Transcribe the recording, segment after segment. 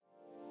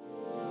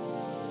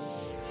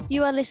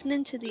You are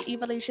listening to the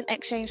Evolution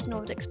Exchange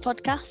Nordics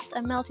podcast,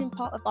 a melting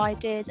pot of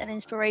ideas and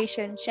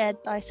inspiration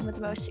shared by some of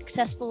the most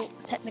successful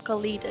technical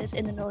leaders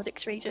in the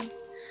Nordics region.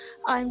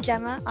 I'm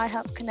Gemma, I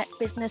help connect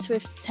business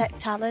with tech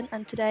talent,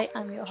 and today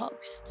I'm your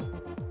host.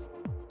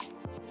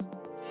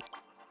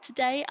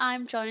 Today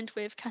I'm joined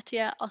with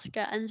Katya,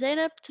 Oscar and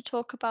Zainab to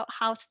talk about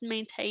how to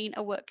maintain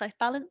a work-life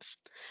balance.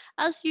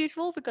 As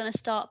usual, we're going to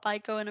start by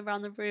going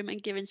around the room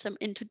and giving some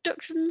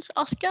introductions.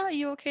 Oscar, are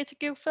you okay to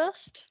go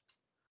first?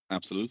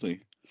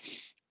 Absolutely.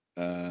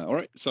 All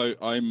right. So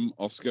I'm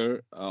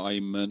Oscar.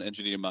 I'm an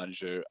engineering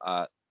manager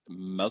at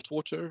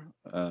Meltwater.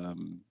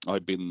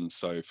 I've been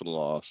so for the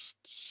last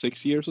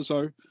 6 years or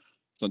so.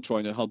 So I'm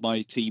trying to help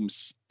my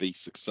teams be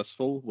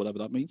successful, whatever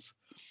that means.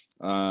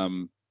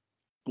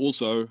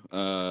 Also,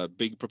 a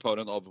big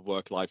proponent of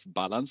work-life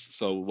balance.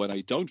 So when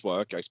I don't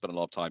work, I spend a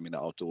lot of time in the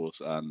outdoors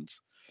and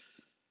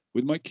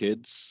with my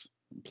kids,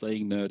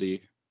 playing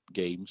nerdy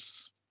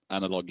games,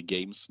 analog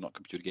games, not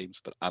computer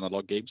games, but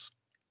analog games.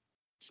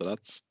 So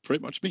that's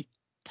pretty much me.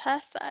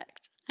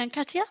 Perfect. And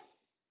Katya?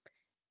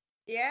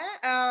 Yeah,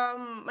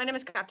 my name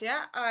is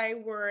Katja. I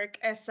work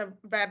as a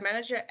web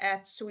manager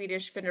at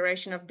Swedish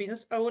Federation of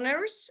Business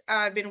Owners.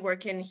 I've been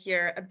working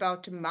here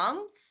about a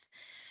month.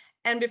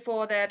 And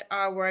before that,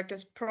 I worked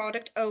as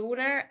product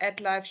owner at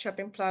live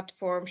shopping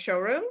platform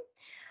Showroom.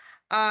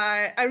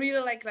 I really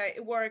like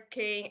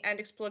working and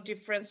explore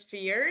different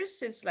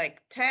spheres. It's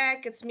like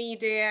tech, it's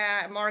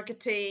media,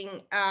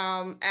 marketing,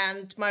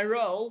 and my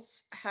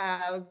roles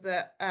have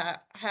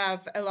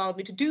allowed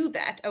me to do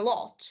that a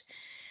lot.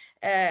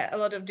 A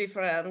lot of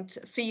different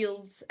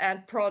fields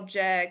and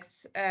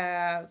projects,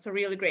 so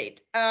really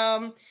great.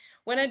 When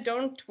I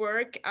don't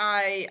work,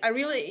 I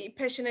really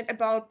passionate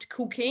about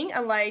cooking.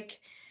 I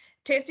like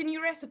tasting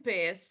new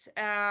recipes,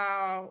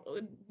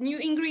 new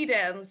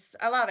ingredients.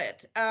 I love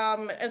it.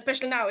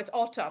 Especially now it's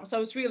autumn,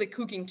 so it's really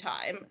cooking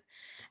time.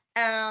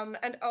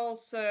 And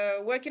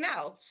also working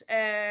out.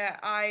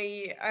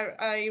 I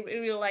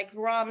really like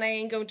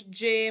running, going to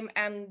gym,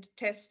 and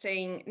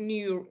testing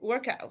new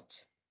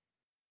workout.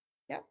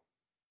 Yeah.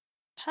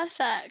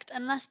 Perfect.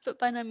 And last but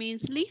by no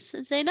means least,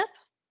 Zainab?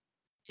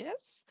 Yes,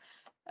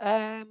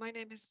 my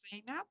name is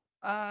Zainab.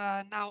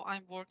 Now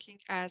I'm working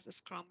as a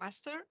Scrum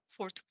Master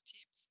for 2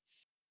 teams.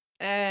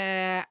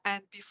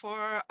 And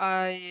before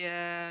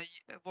I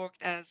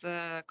worked as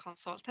a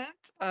consultant,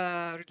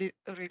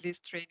 release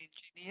train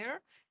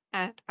engineer,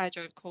 and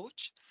agile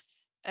coach.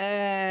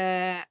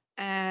 And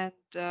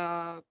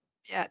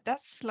yeah,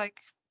 that's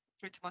like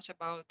pretty much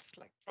about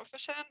like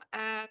profession.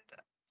 And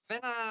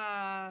when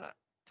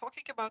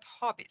talking about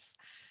hobbies,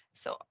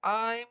 so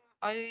I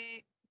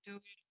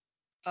do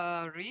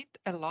read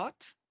a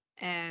lot,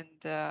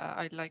 and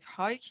I like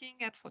hiking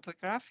and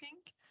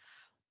photographing,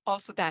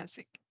 also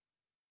dancing,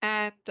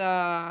 and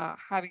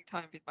having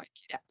time with my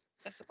kid. Yeah,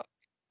 that's about it.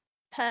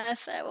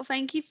 Perfect. Well,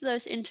 thank you for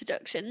those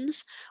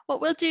introductions.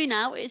 What we'll do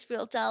now is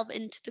we'll delve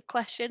into the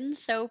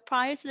questions. So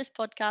prior to this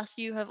podcast,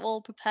 you have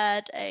all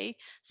prepared a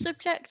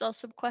subject or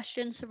some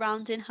questions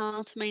surrounding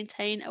how to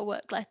maintain a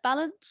work-life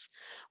balance.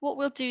 What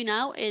we'll do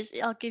now is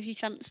I'll give you a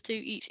chance to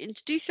each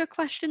introduce your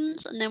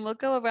questions, and then we'll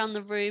go around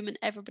the room and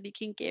everybody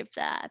can give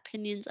their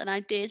opinions and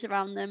ideas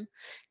around them.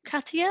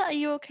 Katya, are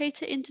you okay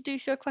to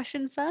introduce your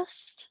question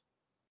first?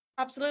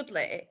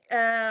 Absolutely.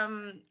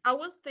 I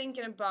was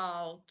thinking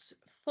about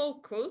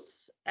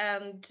focus,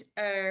 and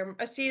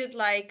I see it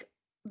like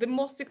the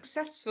most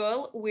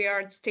successful we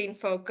are staying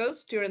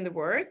focused during the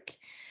work.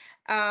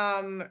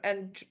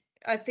 And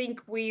I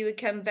think we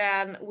can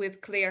then,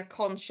 with clear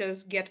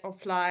conscience, get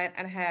offline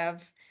and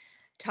have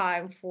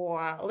time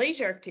for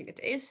leisure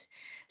activities.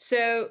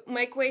 So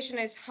my question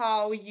is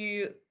how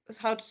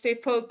to stay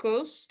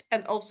focused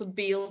and also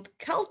build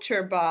culture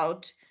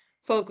about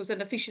focus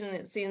and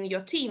efficiency in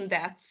your team.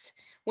 That's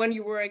when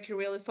you work, you're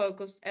really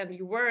focused and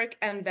you work,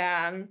 and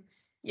then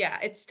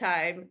it's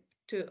time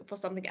for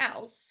something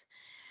else.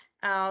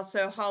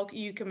 So how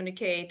you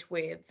communicate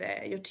with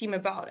your team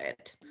about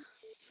it?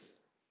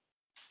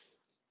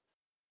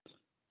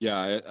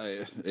 Yeah,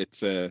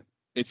 it's a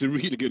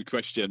really good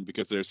question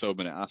because there's so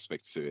many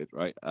aspects to it,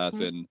 right?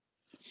 As in,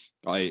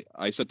 I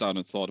sat down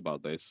and thought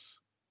about this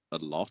a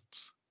lot,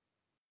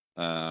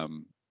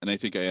 and I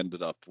think I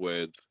ended up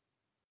with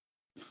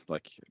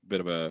like a bit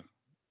of a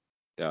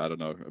I don't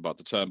know about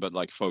the term, but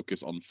like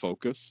focus on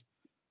focus,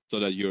 so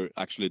that you're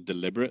actually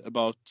deliberate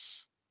about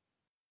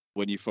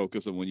when you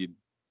focus and when you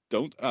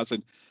don't. As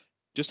in,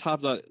 just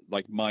have that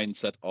like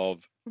mindset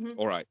of,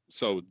 all right,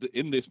 so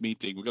in this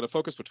meeting we're going to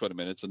focus for 20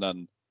 minutes and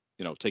then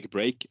take a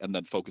break and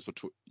then focus for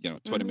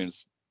 20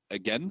 minutes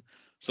again,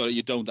 so that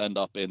you don't end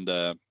up in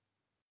the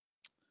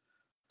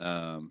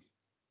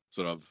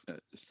sort of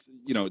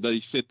that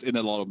you sit in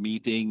a lot of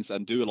meetings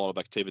and do a lot of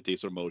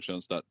activities or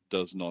motions that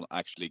does not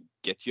actually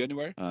get you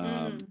anywhere.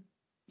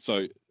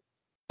 So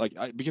like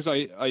because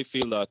I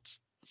feel that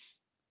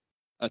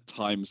at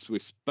times we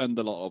spend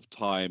a lot of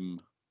time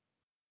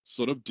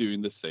sort of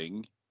doing the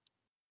thing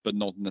but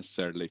not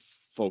necessarily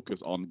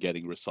focus on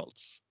getting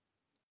results,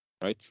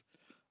 right?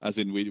 As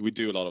in we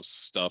do a lot of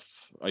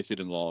stuff. I sit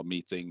in a lot of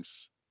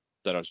meetings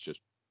that are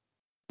just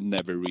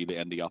never really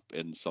ending up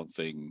in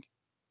something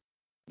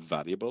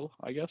valuable,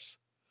 I guess.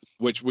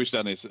 Which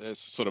then is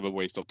sort of a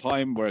waste of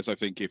time. Whereas I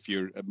think if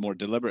you're more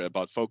deliberate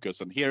about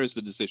focus, and here is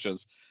the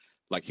decisions,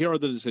 like here are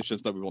the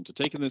decisions that we want to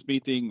take in this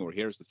meeting, or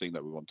here's the thing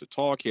that we want to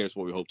talk, here's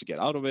what we hope to get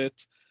out of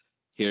it,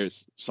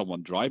 here's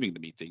someone driving the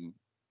meeting.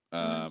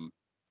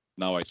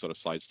 Now I sort of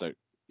sidestep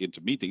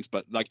into meetings,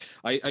 but like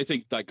I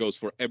think that goes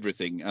for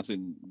everything, as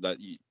in that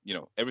you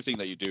know everything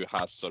that you do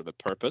has sort of a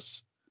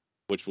purpose,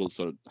 which will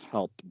sort of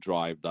help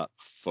drive that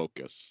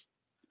focus.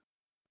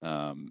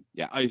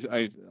 Yeah,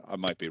 I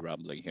might be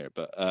rambling here,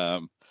 but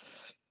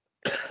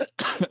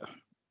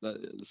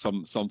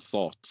some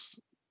thoughts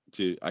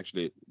to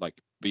actually like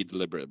be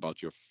deliberate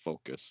about your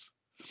focus.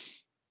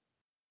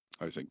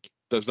 I think.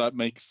 Does that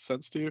make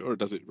sense to you, or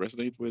does it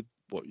resonate with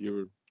what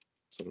you're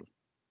sort of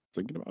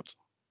thinking about?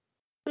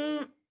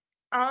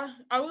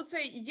 I would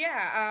say,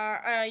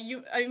 yeah.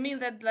 I mean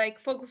that like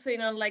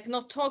focusing on like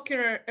not talking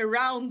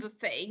around the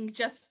thing,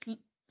 just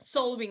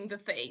solving the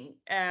thing,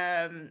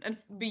 and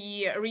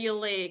be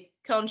really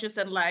conscious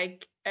and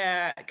like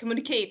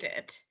communicate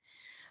it.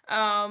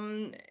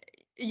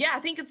 Yeah, I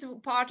think it's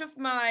part of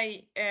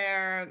my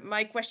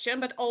my question,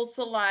 but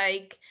also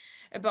like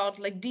about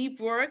like deep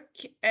work,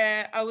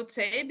 I would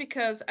say,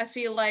 because I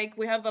feel like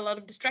we have a lot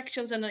of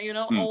distractions, and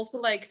also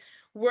like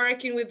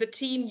working with the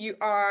team, you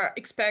are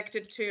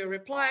expected to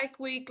reply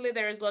quickly.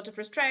 There is a lot of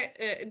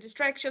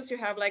distractions. You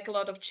have like a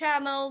lot of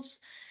channels,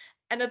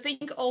 and I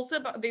think also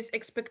about this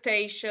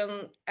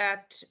expectation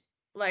at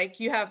like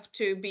you have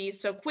to be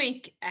so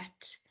quick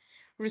at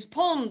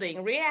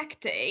responding,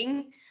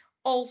 reacting,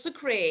 also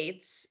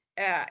creates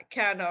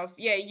kind of,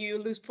 yeah, you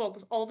lose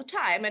focus all the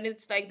time. And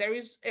it's like there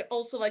is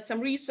also like some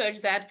research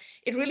that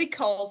it really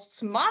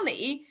costs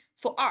money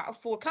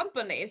for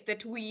companies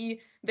that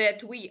we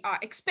are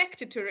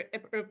expected to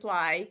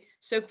reply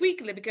so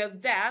quickly, because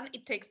then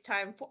it takes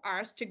time for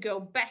us to go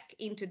back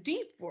into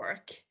deep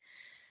work.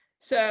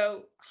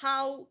 So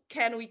how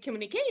can we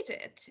communicate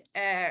it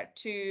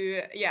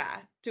to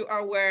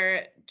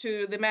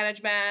the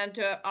management,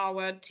 to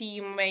our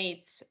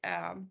teammates?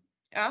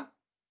 Yeah.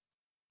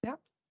 Yeah.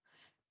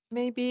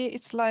 Maybe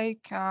it's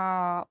like,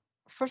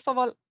 first of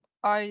all,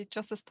 I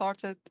just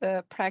started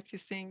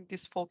practicing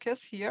this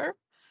focus here,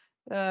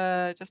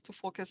 just to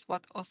focus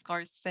what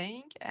Oscar is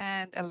saying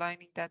and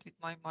aligning that with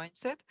my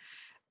mindset.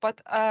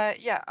 But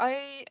yeah,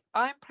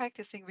 I'm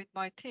practicing with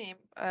my team.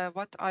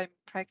 What I'm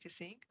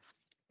practicing,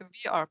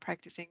 we are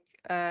practicing,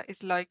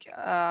 is like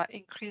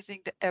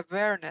increasing the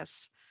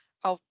awareness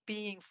of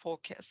being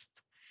focused,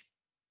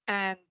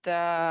 and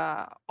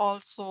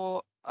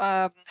also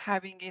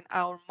having in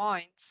our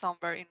mind,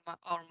 somewhere in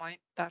our mind,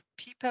 that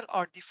people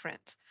are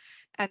different,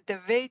 and the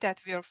way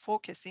that we are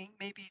focusing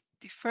maybe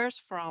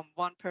differs from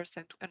one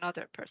person to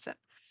another person.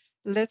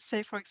 Let's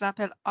say, for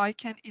example, I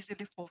can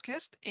easily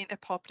focus in a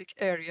public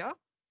area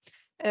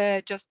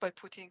just by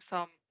putting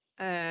some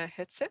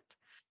headset,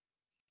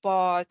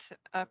 but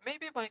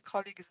maybe my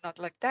colleague is not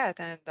like that,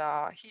 and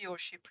he or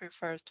she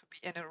prefers to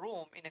be in a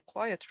room, in a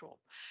quiet room.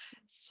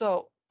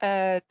 So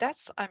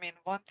that's, I mean,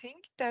 one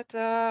thing that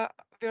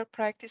we're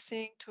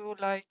practicing to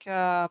like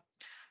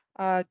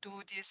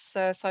do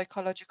these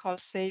psychological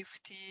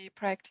safety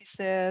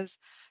practices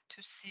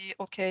to see,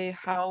 okay,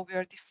 how we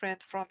are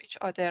different from each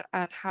other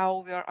and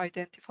how we are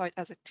identified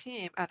as a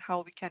team and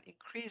how we can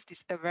increase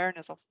this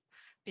awareness of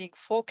being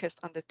focused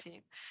on the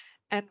team.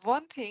 And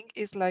one thing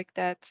is like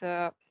that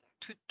to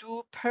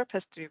do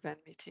purpose-driven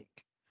meeting.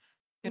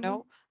 You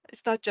know,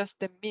 it's not just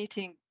the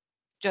meeting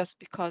just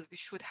because we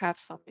should have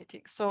some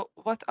meeting. So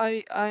what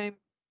I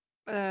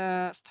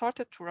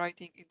started to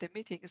writing in the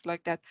meeting is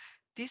like that.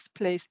 This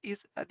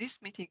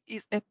meeting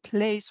is a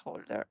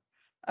placeholder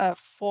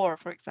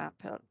for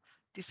example,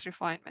 this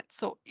refinement.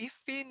 So if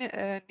we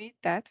need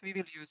that, we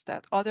will use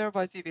that.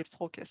 Otherwise, we will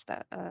focus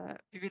that.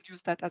 We will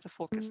use that as a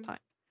focus time.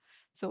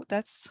 So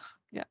that's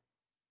yeah.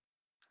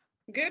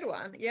 Good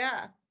one.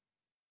 Yeah.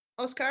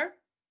 Oscar?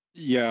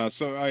 Yeah,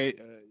 so I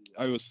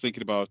was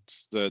thinking about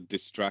the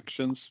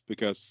distractions,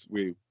 because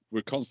we're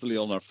constantly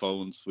on our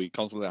phones. We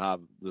constantly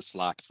have the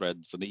Slack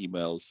threads and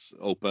emails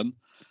open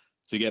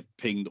to get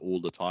pinged all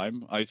the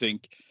time. I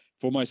think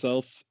for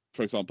myself,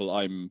 for example,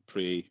 I'm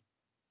pretty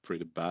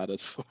bad at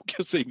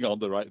focusing on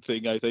the right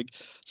thing, I think.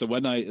 So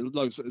when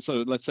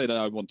so let's say that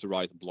I want to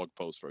write a blog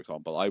post, for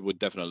example, I would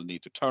definitely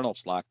need to turn off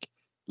Slack,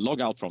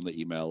 log out from the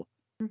email,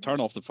 turn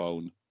off the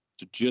phone,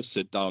 to just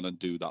sit down and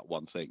do that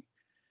one thing.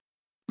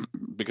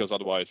 Because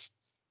otherwise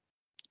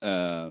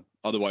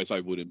I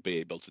wouldn't be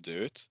able to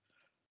do it.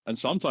 And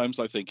sometimes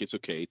I think it's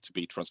okay to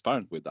be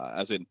transparent with that,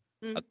 as in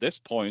at this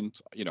point,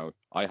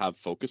 I have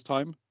focus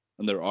time,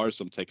 and there are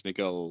some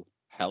technical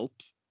help,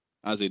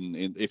 as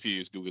in if you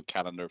use Google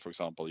Calendar, for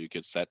example, you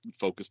could set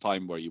focus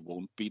time where you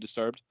won't be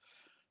disturbed,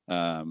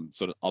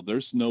 so that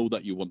others know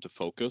that you want to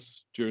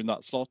focus during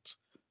that slot.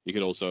 You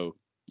could also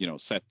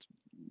set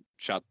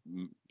chat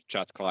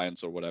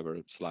clients or whatever,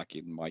 Slack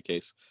in my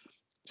case,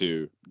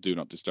 to do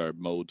not disturb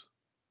mode,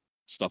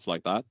 stuff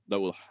like that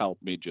will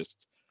help me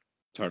just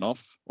turn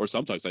off. Or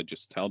sometimes I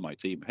just tell my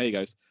team, hey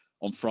guys,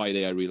 on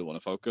Friday I really want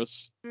to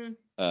focus, Mm.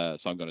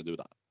 so I'm going to do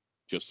that,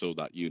 just so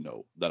that you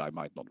know that I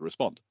might not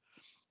respond.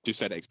 To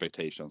set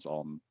expectations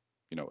on,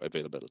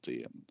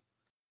 availability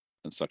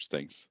and such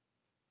things.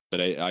 But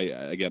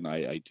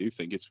I do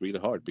think it's really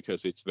hard,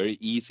 because it's very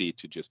easy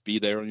to just be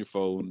there on your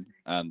phone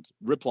and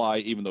reply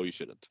even though you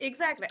shouldn't.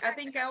 Exactly. I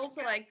think I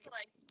also like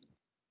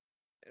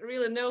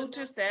really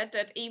noticed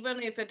that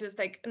even if it is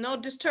like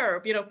not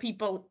disturb,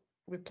 people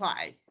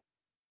reply.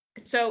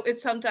 So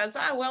it's sometimes,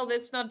 well,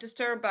 that's not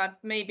disturb, but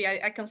maybe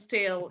I can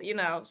still,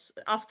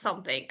 ask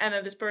something, and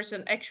then this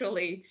person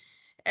actually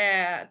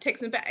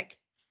takes me back.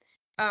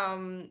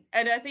 And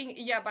I think,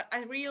 but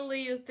I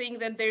really think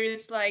that there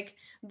is like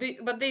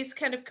but this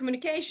kind of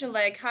communication,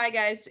 like, hi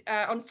guys,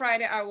 on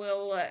Friday I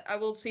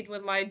will sit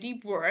with my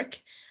deep work.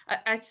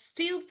 I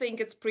still think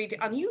it's pretty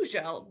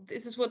unusual.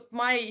 This is what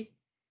my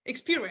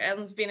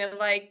experience been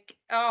like.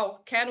 Oh,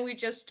 can we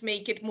just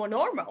make it more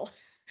normal?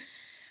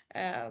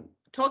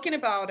 Talking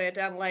about it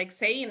and like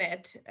saying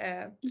it.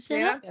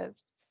 Zena? Yes.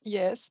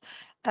 Yes.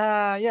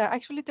 Yeah,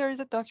 actually, there is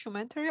a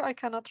documentary. I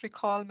cannot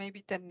recall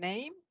maybe the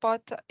name,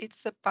 but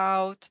it's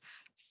about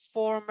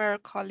former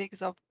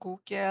colleagues of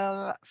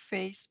Google,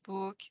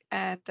 Facebook,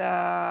 and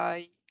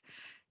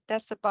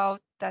that's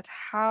about that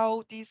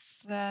how these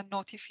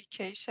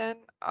notification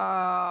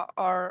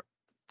are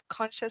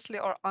consciously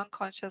or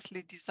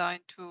unconsciously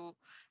designed to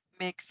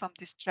make some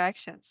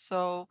distractions.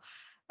 So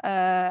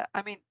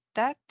I mean,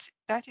 that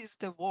is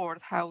the world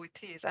how it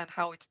is and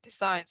how it's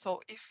designed.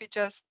 So if we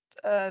just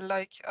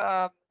like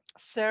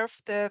surf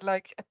the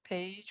like a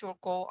page or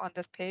go on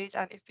the page,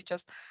 and if we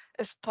just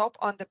stop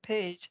on the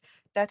page,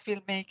 that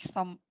will make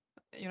some,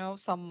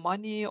 some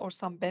money or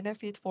some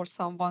benefit for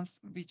someone's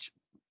which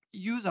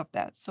use of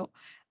that. So,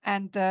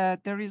 and the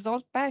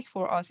result back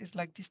for us is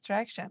like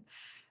distraction.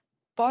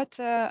 But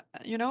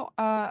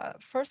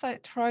first I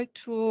try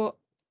to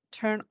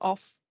turn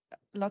off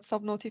lots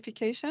of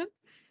notification,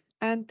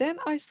 and then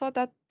I saw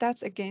that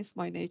that's against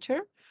my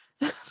nature.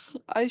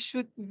 I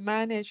should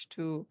manage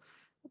to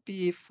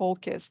be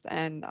focused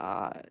and,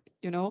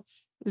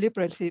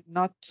 liberally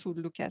not to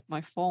look at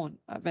my phone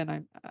when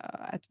I'm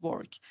at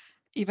work,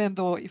 even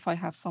though if I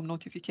have some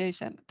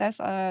notification. That's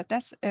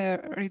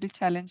really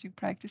challenging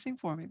practicing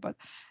for me. But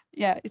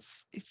yeah,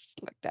 it's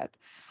like that.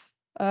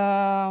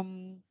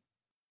 Um,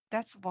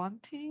 that's one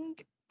thing.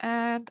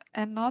 And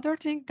another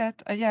thing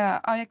that, yeah,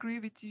 I agree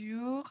with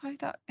you,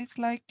 Kaida. It's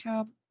like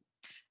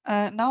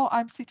now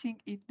I'm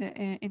sitting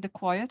in the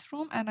quiet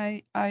room, and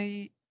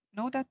I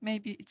know that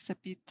maybe it's a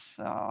bit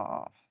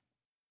on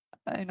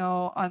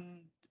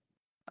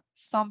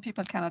some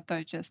people cannot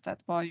digest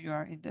that while you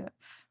are in the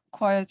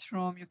quiet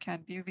room, you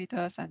can be with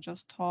us and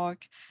just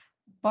talk.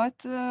 But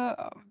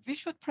we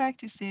should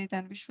practice it,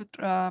 and we should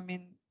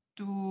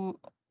do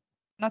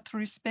not to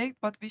respect,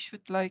 but we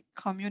should like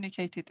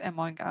communicate it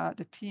among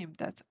the team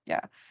that,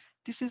 yeah,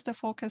 this is the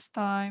focus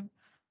time.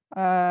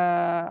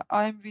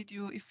 I'm with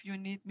you. If you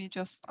need me,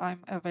 just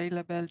I'm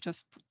available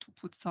just to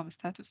put some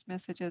status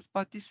messages.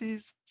 But this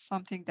is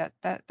something that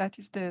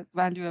is the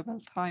valuable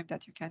time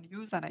that you can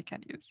use and I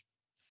can use.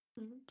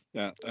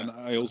 Yeah, and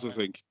I also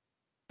think,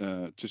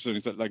 to a certain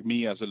extent, like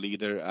me as a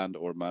leader and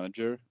or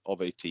manager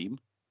of a team,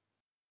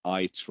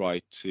 I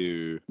try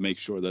to make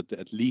sure that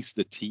at least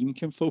the team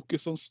can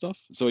focus on stuff.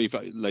 So if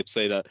let's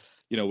say that,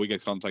 we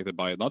get contacted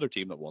by another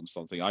team that wants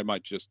something, I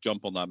might just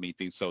jump on that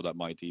meeting so that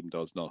my team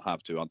does not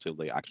have to until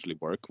they actually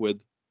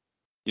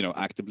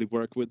actively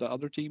work with the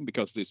other team,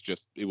 because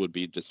it would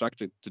be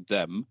distracting to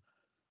them.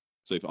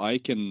 So if I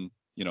can,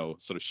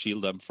 sort of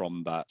shield them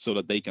from that so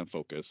that they can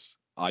focus,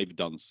 I've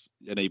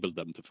enabled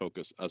them to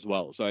focus as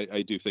well. So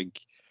I do think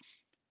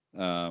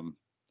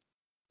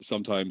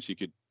sometimes you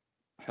could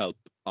help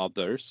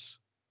others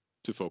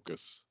to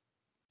focus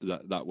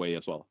that way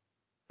as well,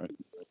 right?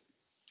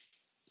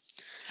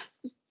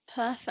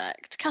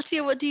 Perfect.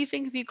 Katia, what do you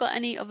think? Have you got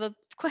any other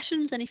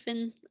questions?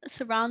 Anything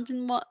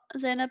surrounding what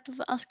Zainab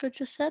of Aska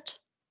just said?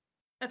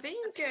 I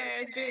think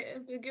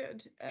it's been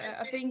good.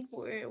 I think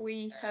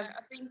we have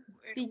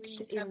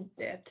peaked in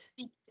that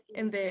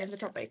in the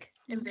topic.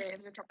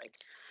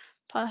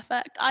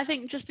 Perfect. I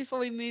think just before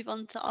we move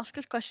on to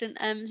Oscar's question,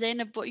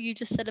 Zainab, what you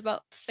just said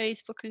about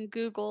Facebook and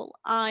Google,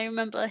 I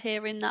remember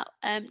hearing that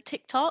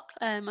TikTok,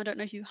 I don't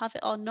know if you have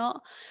it or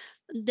not,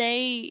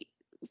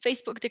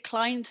 Facebook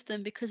declined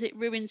them because it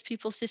ruins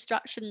people's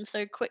distractions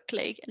so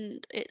quickly,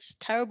 and it's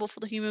terrible for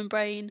the human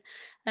brain.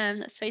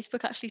 That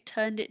Facebook actually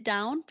turned it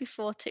down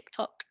before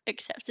TikTok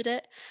accepted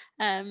it.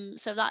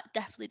 So that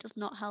definitely does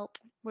not help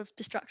with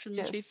distractions.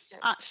 Yes. We've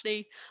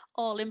actually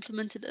all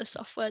implemented a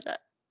software that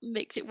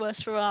makes it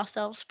worse for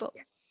ourselves, but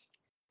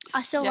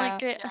I still Yeah.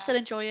 like it. I still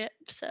enjoy it.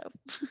 So,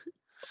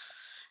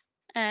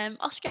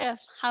 Oscar,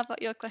 how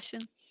about your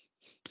question?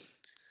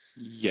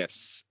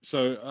 Yes.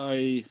 So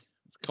I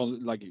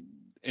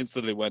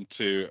instantly went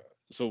to,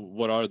 so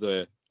what are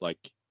the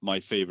my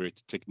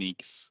favorite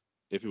techniques,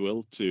 if you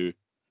will, to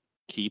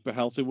keep a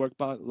healthy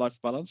life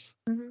balance?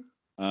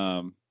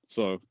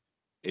 So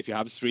if you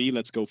have three,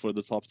 let's go for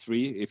the top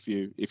three. If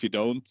you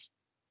don't,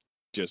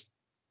 just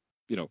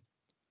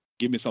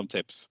give me some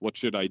tips. What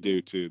should I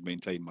do to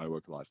maintain my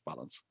work-life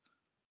balance?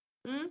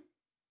 Mm.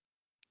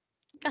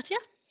 Katja?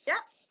 Yeah,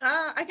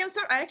 I can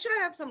start. I actually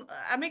have some.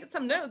 I made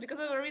some notes because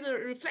I really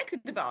reflected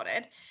about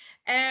it.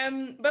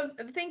 But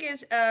the thing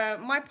is,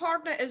 my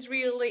partner is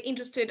really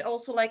interested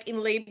also like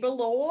in labor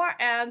law,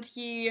 and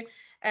he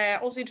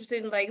also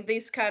interested in like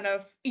this kind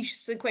of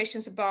issues and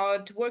questions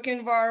about work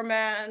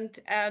environment.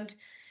 And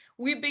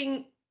we've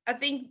been. I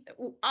think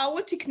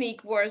our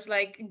technique was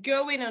like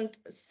going and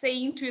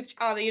saying to each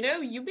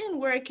other, you've been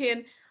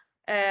working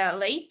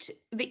late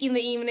in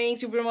the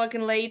evenings, you've been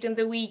working late in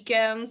the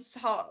weekends.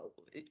 How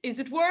is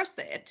it worth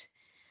it?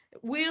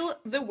 Will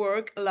the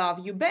work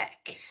love you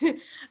back?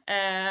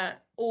 I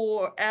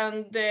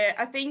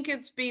think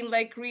it's been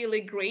like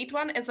really great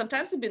one, and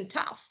sometimes it's been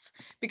tough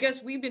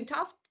because we've been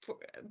tough,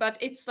 but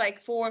it's like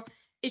for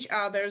each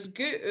other's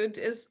good.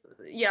 Is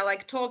yeah,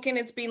 like talking.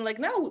 It's been like,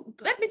 no,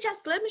 let me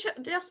just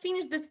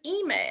finish this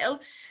email.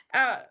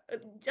 Uh,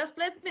 just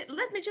let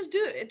me just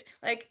do it.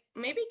 Like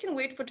maybe you can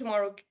wait for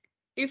tomorrow.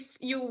 If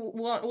you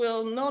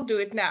will not do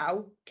it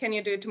now, can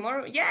you do it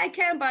tomorrow? Yeah, I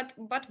can, but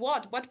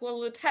what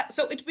will it have?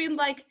 So it's been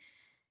like,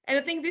 and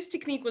I think this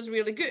technique was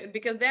really good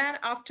because then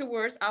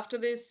afterwards, after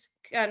this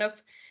kind of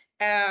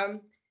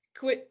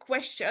quick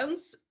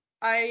questions,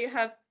 I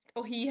have,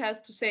 or he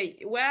has to say,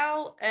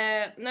 well,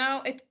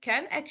 no, it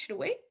can actually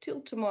wait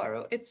till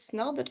tomorrow. It's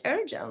not that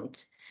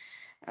urgent.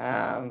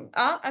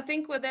 I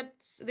think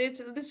this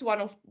is one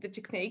of the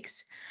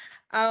techniques.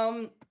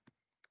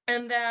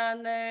 And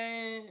then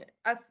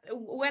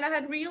when I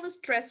had really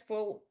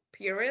stressful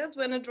periods,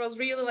 when it was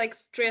really like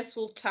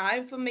stressful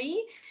time for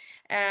me,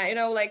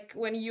 like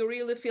when you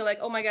really feel like,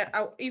 oh my God,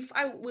 if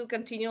I will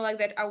continue like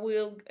that, I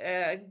will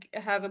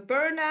have a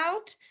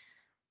burnout,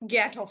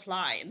 get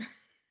offline.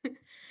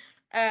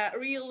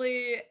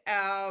 Really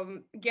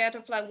get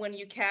offline when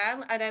you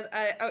can. And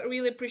I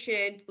really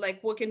appreciate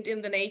like working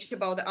in the nature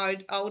about the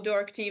outdoor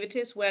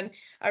activities when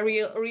I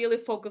really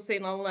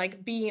focusing on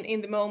like being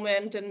in the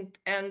moment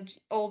and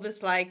all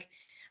this. Like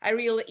I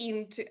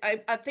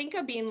think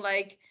I've been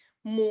like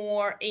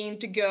more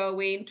into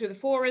going to the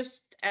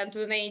forest and to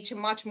the nature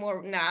much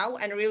more now,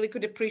 and really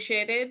could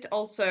appreciate it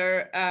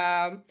also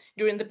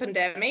during the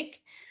pandemic.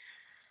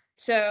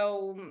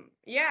 So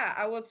yeah,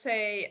 I would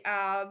say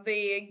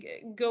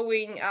the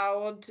going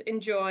out,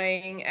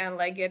 enjoying, and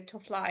like get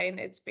offline.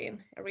 It's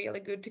been a really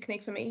good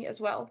technique for me as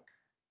well.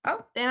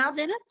 Oh, Dana.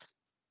 Zeynep?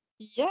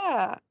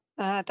 Yeah,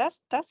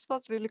 that's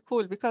what's really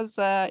cool because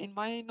in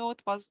my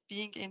note was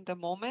being in the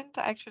moment.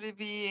 Actually,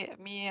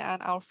 me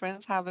and our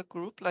friends have a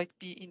group like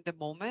be in the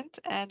moment,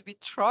 and we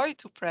try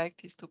to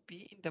practice to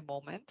be in the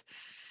moment.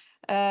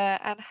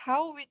 And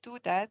how we do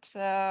that?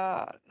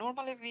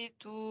 Normally, we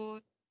do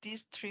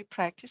these three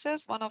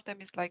practices. One of them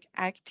is like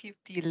active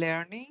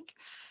de-learning.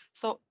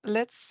 So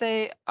let's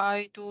say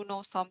I do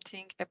know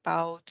something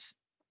about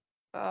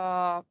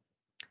uh,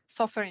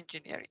 software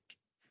engineering,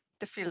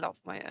 the field of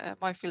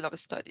my field of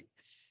study.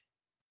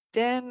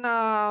 Then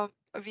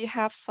we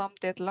have some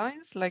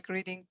deadlines like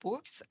reading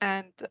books,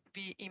 and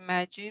we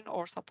imagine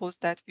or suppose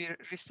that we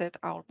reset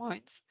our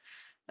minds.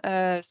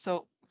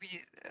 So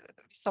we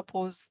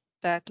suppose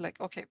that like,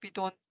 okay, we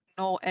don't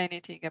know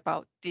anything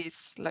about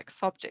this like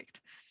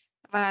subject,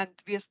 and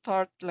we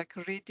start like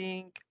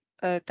reading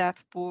that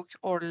book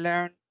or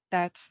learn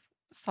that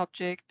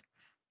subject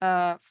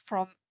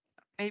from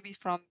maybe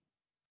from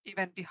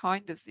even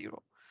behind the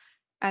zero.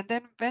 And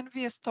then when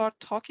we start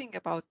talking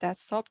about that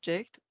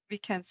subject, we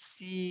can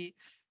see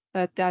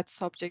that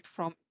subject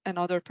from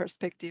another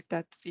perspective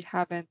that we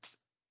haven't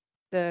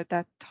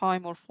that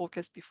time or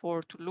focus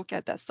before to look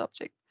at that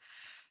subject.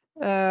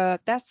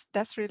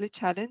 That's really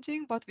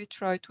challenging, but we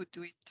try to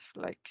do it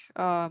like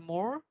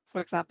more.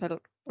 For example,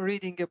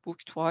 reading a book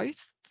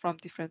twice from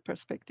different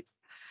perspectives.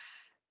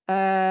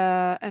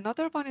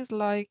 Another one is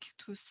like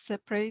to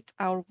separate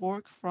our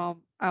work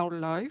from our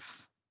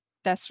life.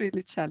 That's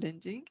really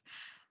challenging.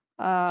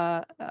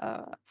 For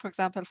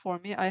example, for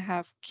me, I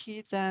have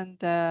kids, and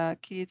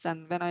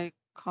when I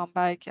come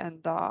back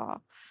and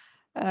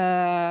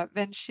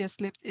when she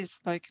sleeps is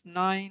like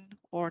 9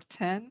 or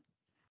 10,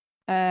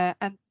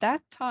 and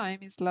that time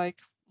is like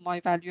my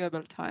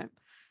valuable time.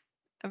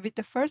 And with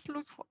the first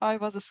look, I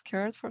was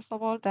scared, first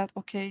of all, that,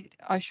 okay,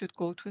 I should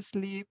go to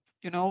sleep.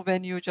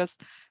 When you just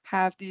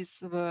have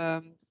this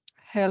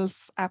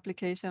health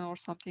application or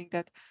something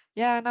that,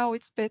 yeah, now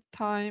it's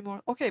bedtime,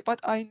 or, okay,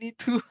 but I need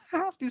to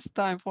have this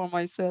time for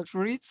myself,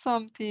 read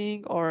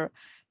something or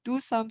do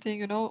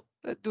something,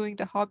 doing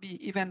the hobby,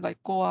 even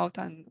like go out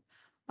and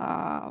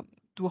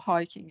do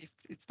hiking if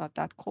it's not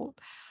that cold.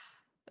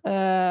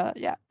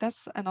 Yeah,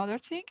 that's another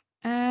thing.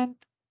 And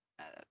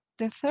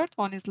the third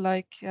one is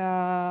like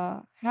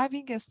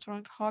having a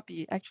strong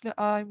hobby. Actually,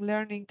 I'm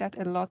learning that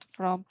a lot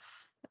from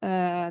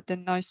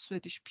the nice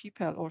Swedish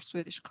people or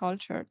Swedish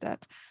culture,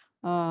 that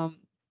um,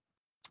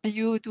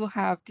 you do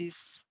have this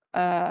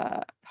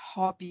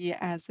hobby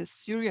as a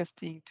serious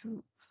thing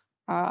to,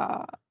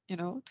 uh,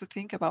 to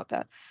think about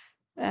that.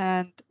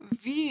 And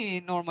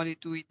we normally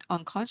do it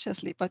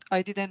unconsciously, but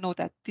I didn't know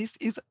that this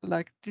is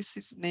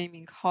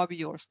naming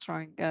hobby or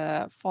strong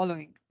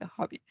following the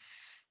hobby.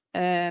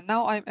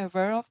 Now I'm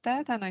aware of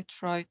that, and I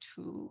try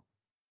to,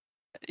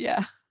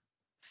 yeah,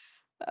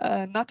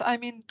 not, I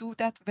mean, do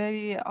that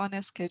very on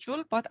a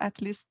schedule, but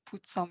at least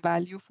put some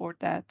value for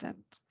that,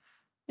 and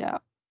yeah,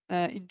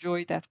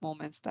 enjoy that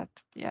moments that,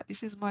 yeah,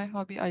 this is my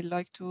hobby. I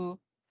like to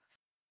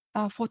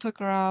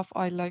photograph.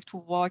 I like to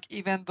walk,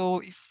 even though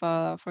if,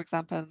 for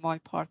example, my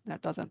partner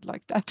doesn't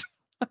like that,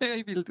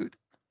 I will do that.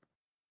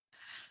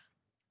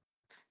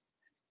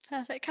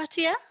 Perfect.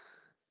 Katia?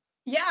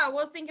 Yeah, I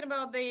was thinking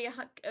about the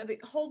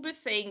hobby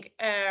thing.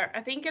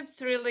 I think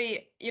it's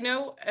really,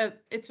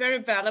 it's very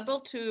valuable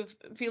to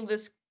feel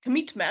this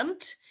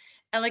commitment,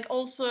 and like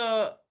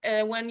also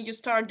when you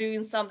start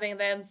doing something,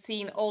 then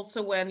seen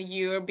also when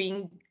you're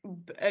being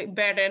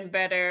better and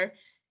better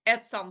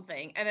at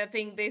something. And I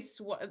think this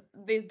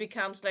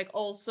becomes like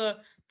also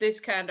this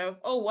kind of,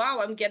 oh wow,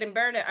 I'm getting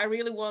better. I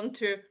really want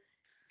to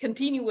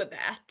continue with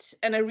that,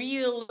 and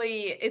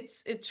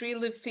it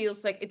really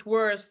feels like it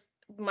worth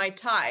my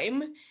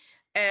time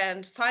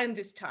and find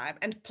this time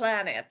and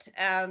plan it.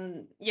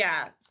 And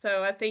yeah,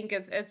 so I think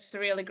it's a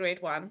really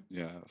great one.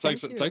 Yeah,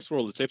 Thank you. thanks for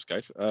all the tips,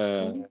 guys.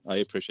 I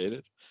appreciate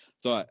it.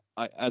 So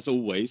I as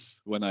always,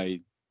 when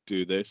I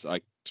do this,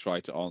 I try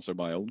to answer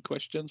my own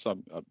questions.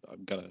 I'm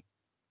gonna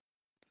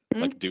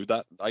like do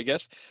that, I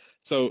guess.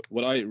 So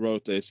what I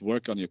wrote is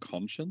work on your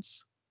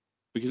conscience,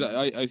 because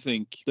I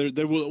think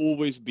there will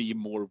always be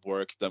more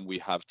work than we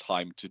have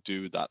time to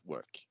do that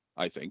work.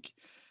 I think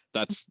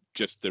that's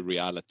just the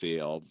reality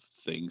of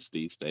things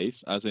these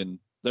days. As in,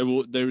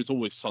 there is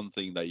always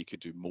something that you could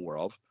do more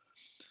of.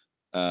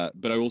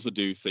 But I also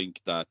do think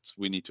that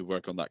we need to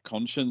work on that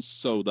conscience,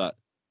 so that,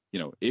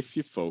 if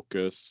you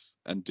focus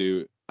and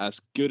do as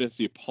good as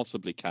you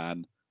possibly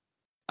can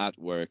at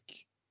work,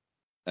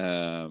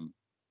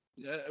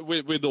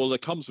 with all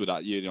that comes with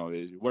that,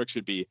 work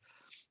should be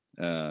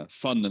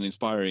fun and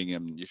inspiring,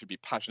 and you should be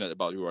passionate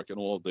about your work and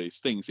all of these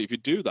things. If you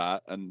do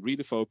that and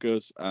really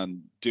focus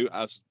and do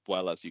as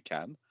well as you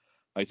can,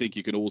 I think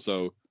you can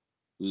also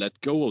let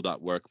go of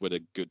that work with a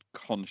good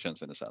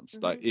conscience, in a sense.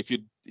 Like if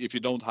you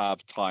don't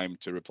have time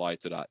to reply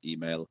to that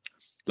email,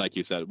 like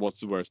you said, what's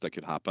the worst that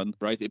could happen,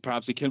 right?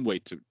 Perhaps it can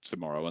wait to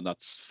tomorrow, and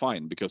that's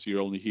fine, because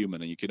you're only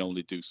human and you can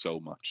only do so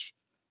much,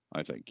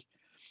 I think.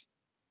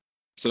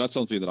 So that's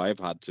something that I've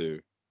had to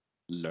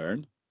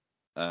learn.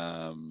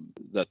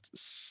 That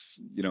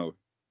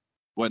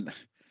when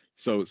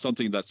so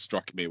something that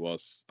struck me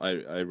was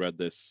I read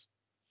this,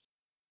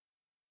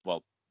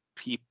 well,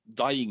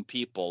 dying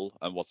people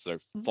and what their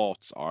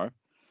thoughts are.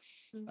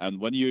 And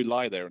when you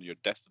lie there on your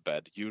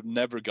deathbed, you're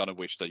never gonna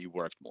wish that you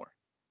worked more.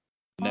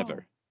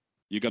 Never. Oh.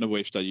 You're gonna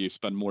wish that you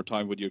spend more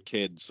time with your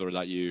kids, or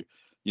that you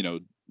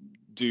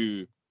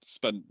do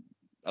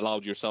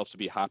allowed yourself to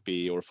be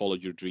happy or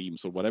followed your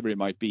dreams or whatever it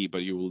might be.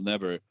 But you will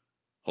never,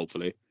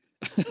 hopefully,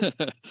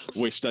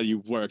 wish that you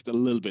worked a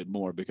little bit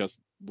more, because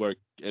work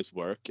is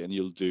work, and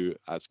you'll do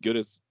as good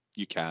as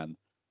you can.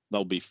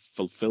 That'll be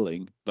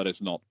fulfilling, but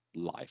it's not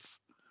life.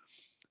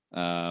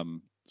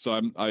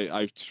 So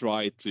I've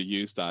tried to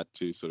use that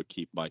to sort of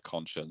keep my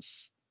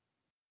conscience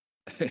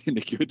in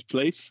a good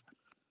place.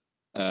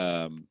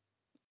 And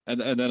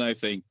then I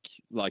think,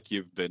 like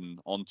you've been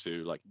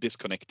onto, like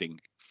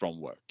disconnecting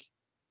from work,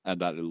 and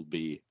that it'll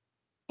be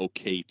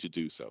okay to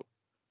do so,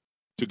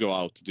 to go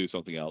out to do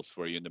something else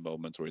for you in the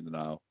moment or in the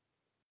now.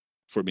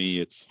 For me,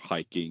 it's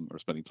hiking or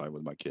spending time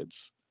with my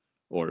kids,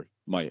 or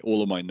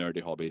all of my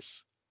nerdy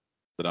hobbies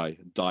that I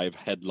dive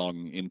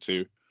headlong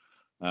into,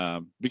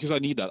 because I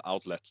need that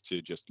outlet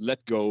to just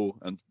let go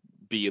and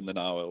be in the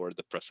now or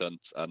the present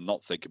and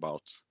not think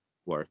about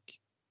work.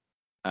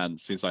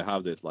 And since I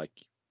have this, like,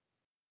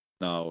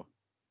 now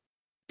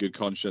good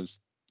conscience,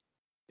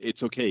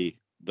 it's okay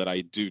that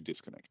I do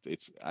disconnect.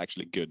 It's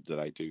actually good that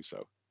I do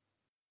so,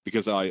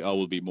 because I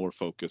will be more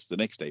focused the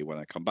next day when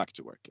I come back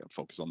to work and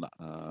focus on that.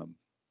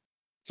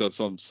 So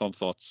some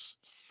thoughts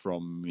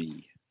from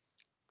me.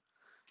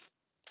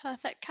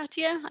 Perfect.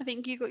 Katia, I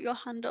think you got your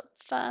hand up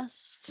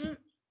first.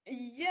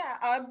 Yeah,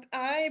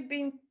 I've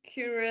been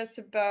curious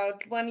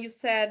about when you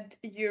said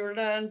you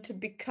learned to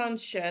be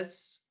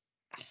conscious.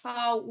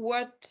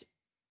 What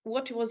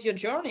was your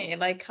journey?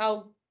 Like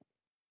how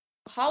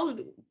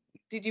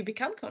did you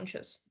become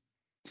conscious?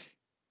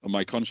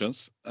 My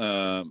conscience.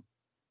 So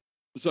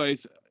I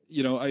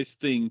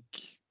think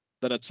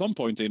that at some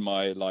point in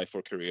my life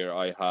or career,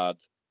 I had,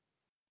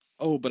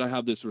 but I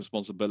have this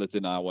responsibility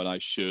now, and I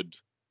should,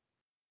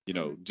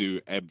 do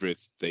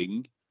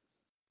everything.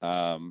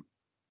 And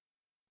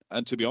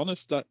to be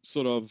honest, that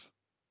sort of,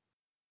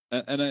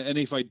 and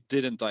if I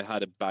didn't, I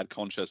had a bad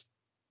conscience,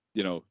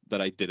 that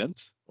I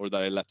didn't, or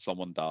that I let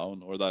someone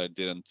down, or that I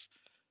didn't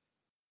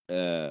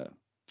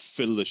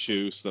fill the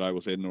shoes that I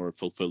was in, or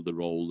fulfill the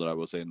role that I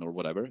was in, or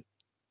whatever.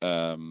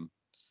 But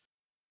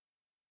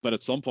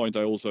at some point,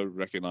 I also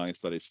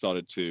recognized that it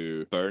started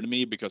to burn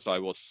me, because I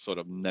was sort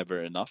of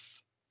never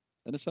enough,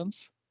 in a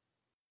sense,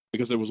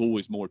 because there was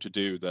always more to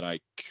do than I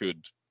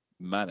could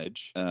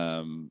manage.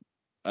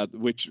 At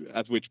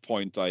which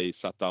point I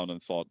sat down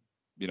and thought,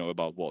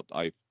 about what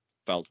I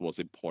felt was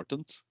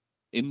important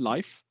in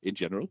life in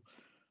general.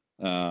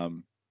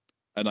 And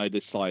I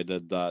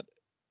decided that,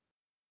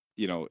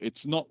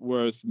 it's not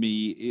worth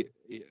me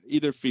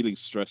either feeling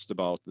stressed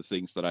about the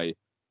things that I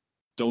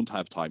don't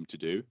have time to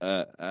do,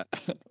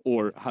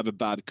 or have a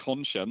bad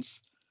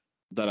conscience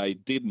that I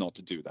did not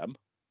do them,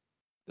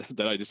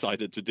 that I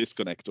decided to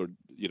disconnect or,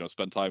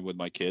 spend time with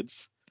my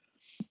kids.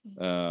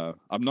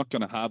 I'm not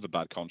going to have a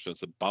bad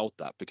conscience about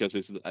that, because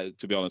it's,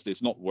 to be honest,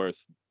 it's not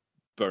worth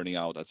burning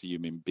out as a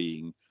human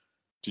being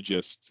to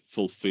just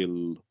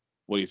fulfill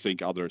what you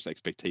think others'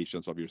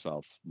 expectations of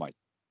yourself might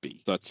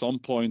be. So at some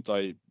point,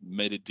 I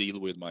made a deal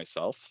with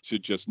myself to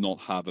just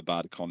not have a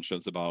bad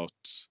conscience about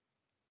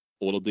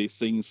all of these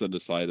things, and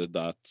decided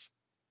that,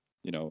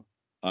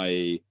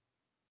 I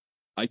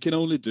can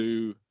only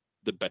do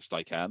the best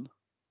I can,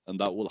 and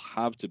that will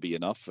have to be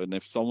enough. And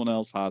if someone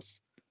else has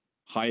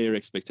higher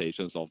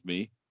expectations of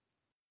me,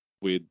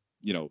 with,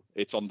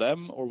 it's on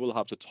them, or we'll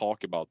have to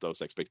talk about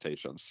those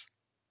expectations,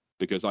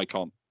 because I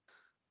can't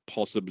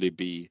possibly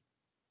be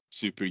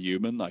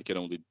superhuman. I can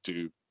only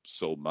do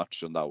so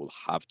much, and that will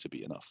have to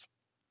be enough.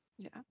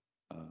 Yeah.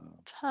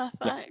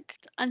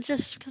 Perfect. And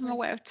just because I'm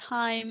aware of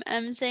time,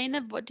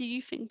 Zainab, what do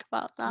you think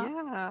about that?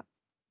 Yeah.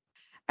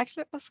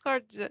 Actually,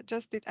 Oscar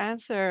just did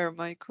answer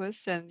my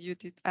question. You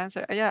did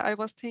answer. Yeah, I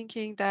was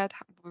thinking that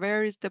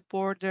where is the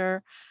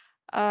border,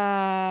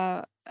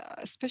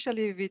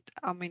 especially with,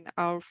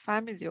 our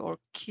family or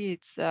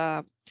kids,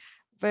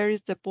 where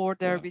is the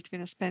border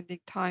between spending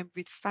time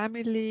with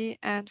family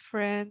and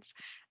friends?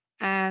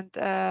 And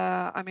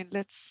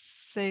let's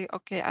say,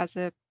 okay, as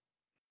a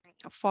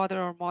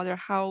father or mother,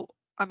 how,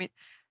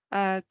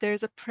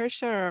 there's a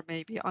pressure,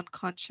 maybe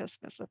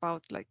unconsciousness,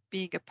 about like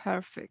being a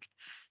perfect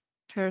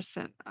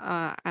person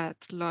at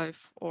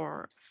life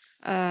or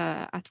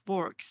at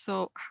work.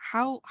 So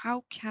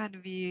how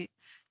can we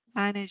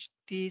manage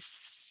this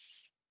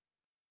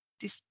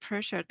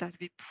pressure that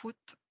we put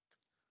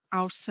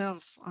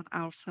ourselves on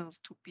ourselves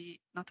to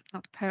be not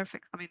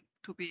perfect?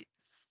 To be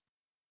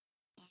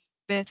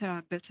better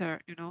and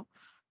better,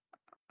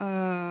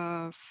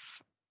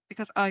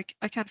 because I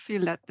can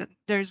feel that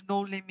there is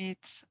no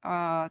limit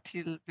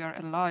till we are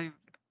alive.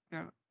 We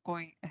are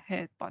going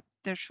ahead, but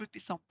there should be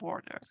some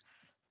border.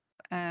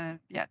 And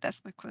yeah,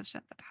 that's my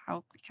question, that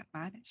how we can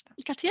manage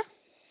that. Katja?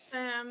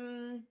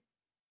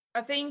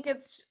 I think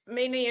it's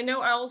mainly,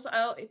 I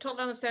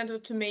totally understand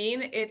what you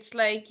mean. It's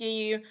like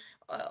you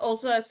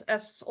also,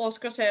 as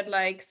Oscar said,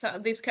 like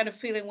this kind of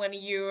feeling when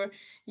you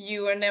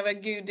are never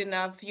good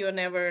enough. You're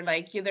never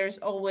like you. There's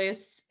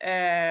always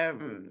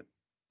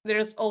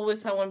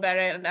someone better,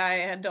 and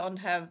I don't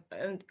have,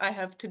 and I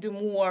have to do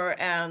more.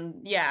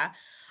 And yeah,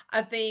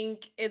 I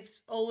think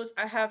it's always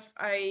I have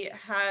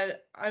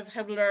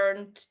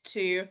learned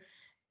to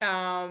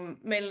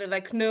mainly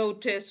like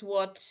notice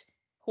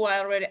who I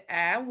already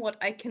am, what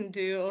I can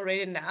do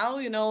already now.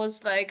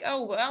 It's like,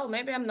 oh, well,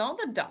 maybe I'm not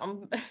that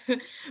dumb.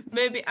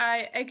 Maybe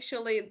I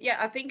actually, yeah,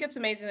 I think it's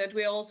amazing that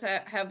we also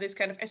have these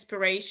kind of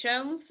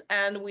aspirations,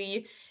 and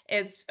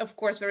it's of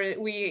course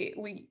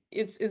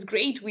it's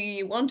great.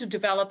 We want to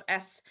develop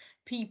as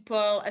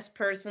people, as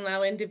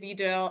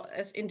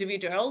as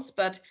individuals,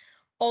 but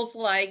also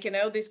like,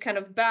 this kind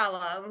of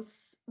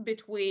balance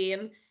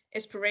between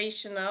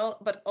aspirational,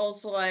 but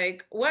also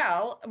like,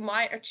 well,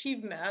 my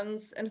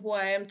achievements and who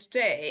I am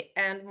today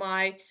and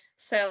my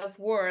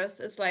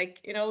self-worth is like,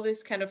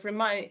 this kind of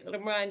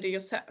remind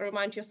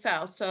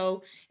yourself.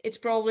 So it's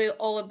probably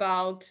all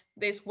about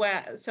this,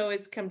 where so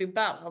it can be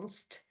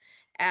balanced.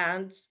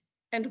 And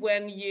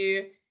when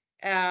you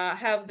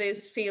have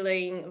this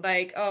feeling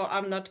like, oh,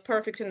 I'm not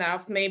perfect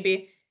enough,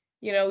 maybe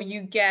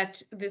you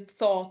get the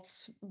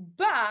thoughts,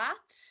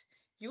 but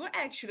you're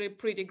actually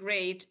pretty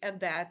great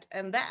at that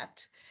and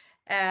that.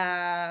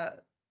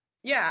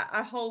 Yeah,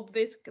 I hope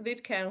this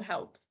can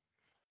help.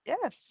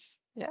 Yes,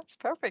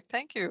 perfect.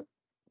 Thank you.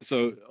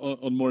 So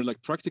on more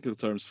like practical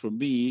terms, for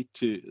me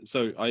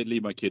so I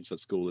leave my kids at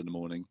school in the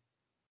morning,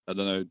 and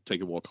then I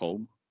take a walk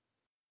home,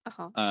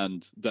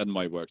 and then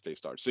my workday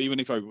starts. So even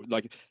if I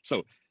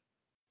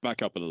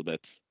back up a little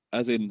bit,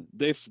 as in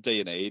this day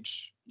and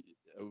age,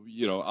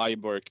 I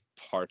work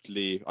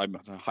partly, I'm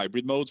a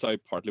hybrid mode, so I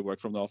partly work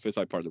from the office,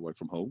 I partly work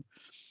from home,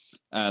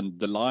 and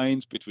the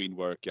lines between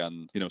work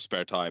and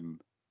spare time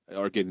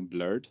are getting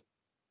blurred,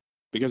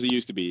 because it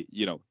used to be,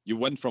 you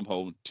went from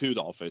home to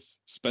the office,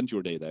 spent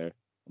your day there,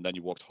 and then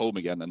you walked home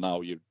again, and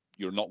now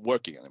you're not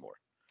working anymore.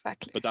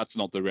 Exactly. But that's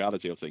not the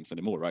reality of things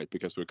anymore, right?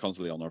 Because we're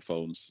constantly on our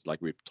phones,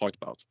 like we've talked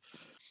about.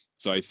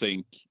 So I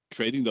think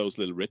creating those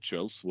little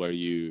rituals where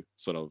you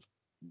sort of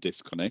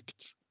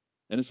disconnect,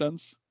 in a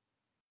sense.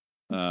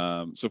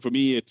 So for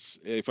me, it's,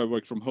 if I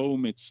work from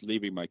home, it's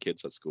leaving my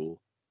kids at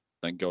school,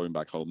 then going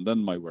back home, then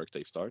my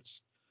workday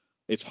starts.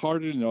 It's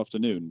harder in the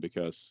afternoon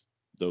because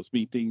those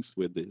meetings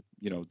with the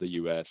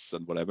US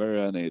and whatever,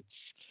 and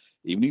it's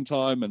evening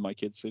time, and my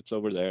kid sits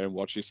over there and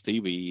watches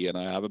TV, and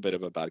I have a bit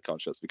of a bad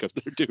conscience because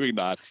they're doing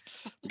that,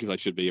 because I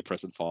should be a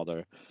present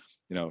father,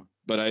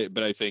 but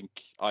I think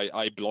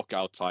I block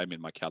out time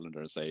in my calendar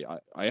and say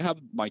I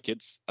have my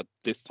kids at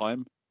this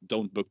time.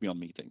 Don't book me on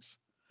meetings.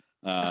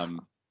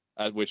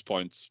 At which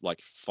point,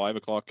 like 5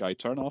 o'clock, I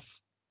turn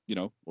off,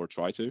 or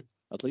try to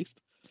at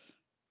least.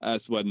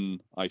 As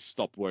when I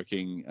stop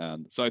working,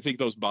 and so I think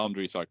those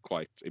boundaries are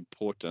quite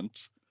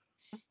important.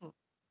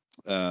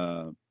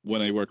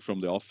 When I work from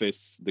the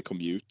office, the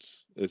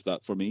commute is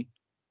that for me.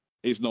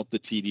 It's not the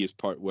tedious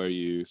part where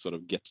you sort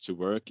of get to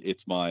work.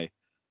 It's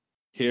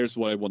here's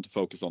what I want to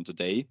focus on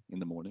today in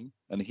the morning,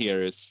 and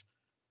here is,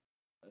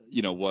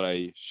 what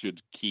I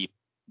should keep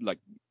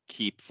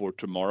for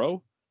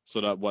tomorrow,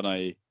 so that when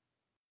I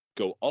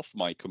go off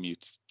my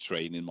commute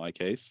train, in my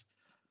case,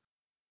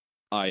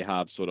 I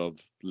have sort of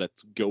let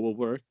go of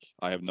work.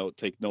 I have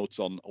take notes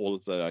on all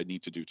that I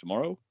need to do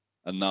tomorrow,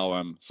 and now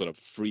I'm sort of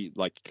free,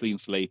 like clean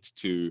slate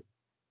to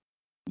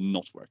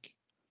not work,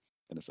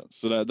 in a sense.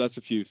 So that's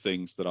a few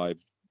things that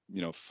I've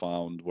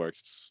found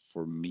works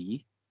for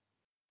me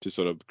to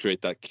sort of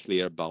create that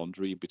clear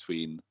boundary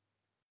between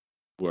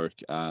work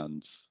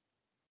and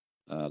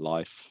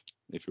life,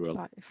 if you will.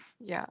 Life,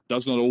 yeah.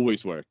 Does not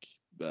always work,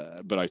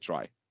 but I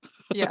try.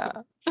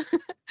 Yeah.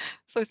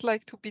 So it's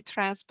like to be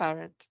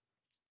transparent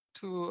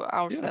to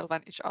ourselves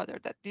and each other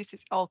that this is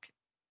okay.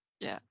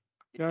 Yeah.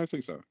 Yeah, I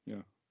think so.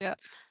 Yeah. Yeah.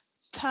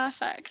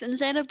 Perfect. And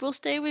Zainab, we'll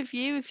stay with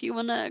you if you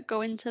want to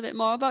go into a bit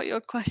more about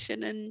your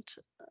question and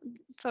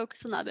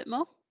focus on that a bit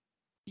more.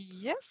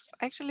 Yes,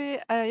 actually,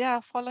 yeah,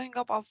 following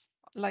up of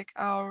like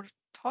our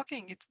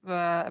talking it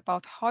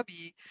about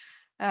hobby.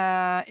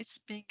 It's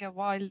been a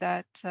while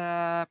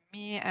that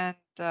me and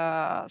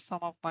some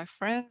of my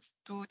friends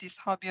do this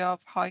hobby of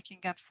hiking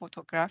and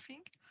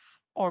photographing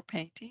or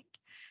painting.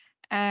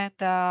 And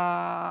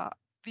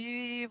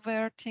we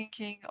were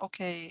thinking,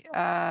 okay,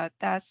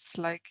 that's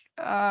like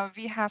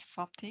we have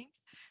something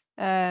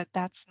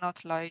that's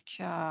not like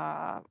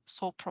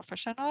so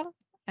professional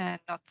and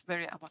not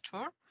very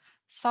amateur,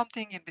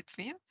 something in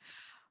between.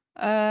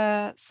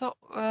 So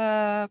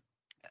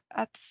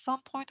at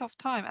some point of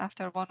time,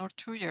 after 1 or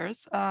 2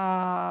 years,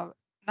 now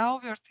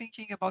we're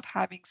thinking about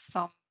having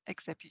some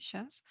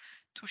exhibitions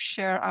to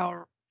share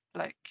our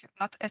like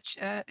not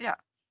yeah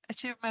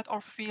achievement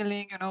or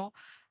feeling,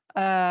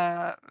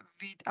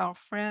 with our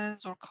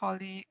friends or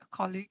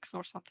colleagues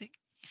or something.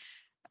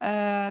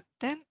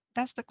 Then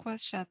that's the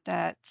question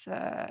that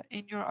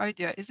in your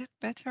idea, is it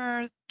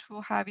better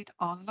to have it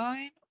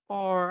online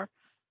or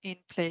in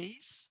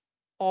place?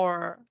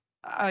 Or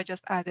I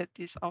just added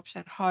this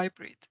option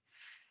hybrid.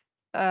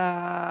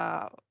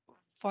 Uh,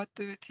 what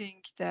do you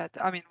think that,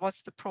 I mean,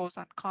 what's the pros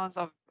and cons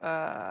of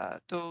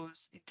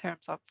those in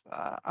terms of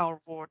our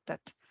world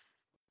that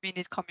we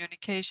need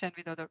communication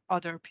with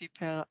other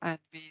people and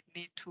we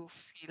need to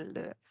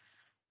feel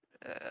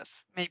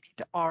maybe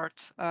the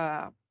art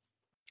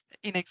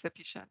in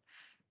exhibition.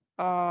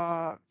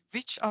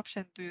 Which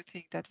option do you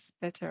think that is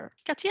better?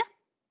 Katja?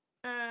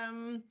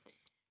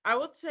 I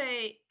would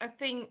say I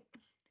think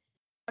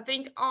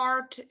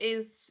art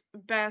is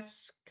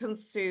best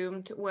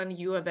consumed when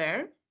you are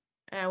there,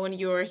 when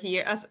you're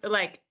here as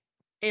like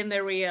in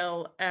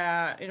real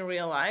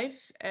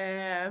life.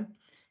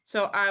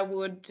 So I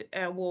would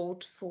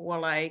vote for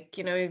like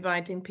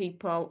inviting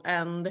people,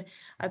 and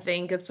I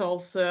think it's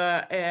also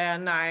a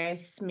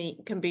nice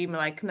can be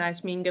like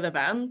nice mingle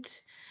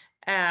event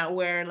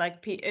where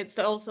like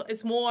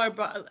it's more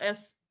but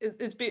as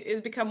it's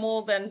become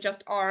more than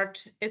just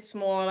art. It's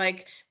more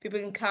like people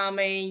can come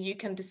in, you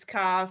can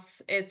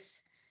discuss. It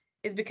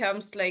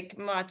becomes like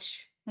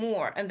much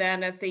more. And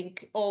then I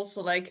think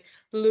also like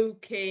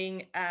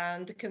looking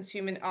and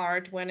consuming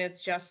art when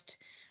it's just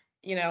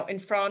in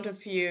front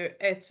of you,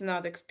 it's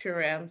another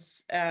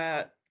experience.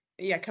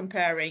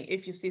 Comparing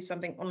if you see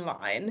something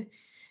online.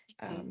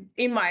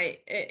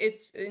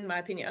 It's in my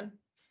opinion.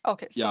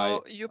 Okay, Yeah,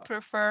 so you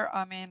prefer,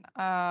 I mean,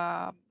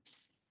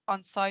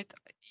 on site,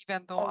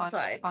 even though On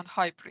site. on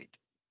hybrid.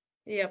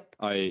 Yep.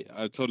 I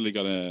totally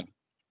gonna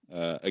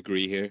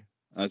agree here.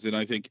 As in,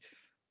 I think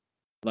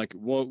like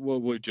what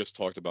we just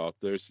talked about.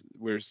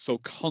 We're so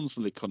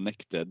constantly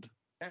connected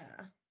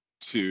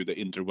to the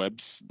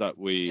interwebs that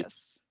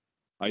Yes.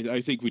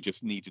 I think we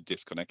just need to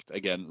disconnect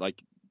again,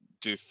 like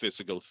do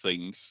physical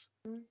things,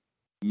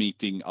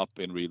 meeting up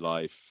in real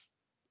life,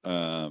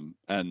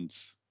 and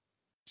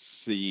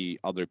see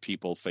other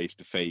people face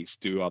to face,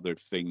 do other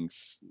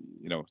things.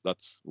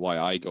 That's why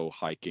I go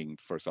hiking,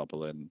 for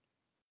example, in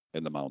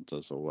the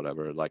mountains or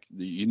whatever. Like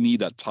you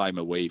need that time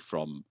away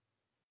from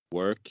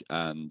work,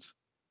 and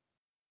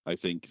I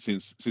think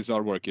since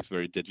our work is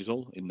very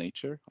digital in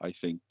nature, I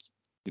think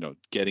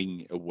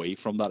getting away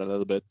from that a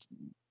little bit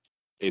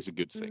is a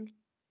good thing.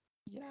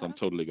 Yeah. So I'm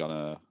totally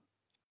gonna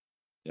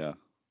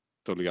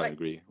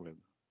agree with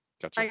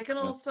Katja. I can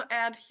also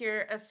add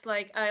here as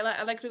like I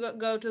like to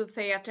go to the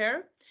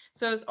theater.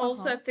 So it's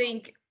also I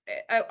think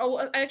I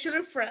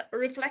actually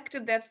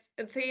reflected that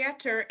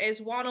theater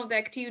is one of the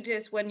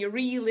activities when you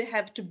really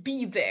have to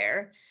be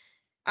there.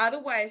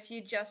 Otherwise,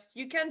 you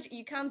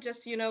can't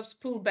just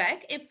spool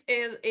back if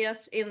it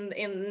is in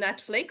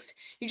Netflix.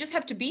 You just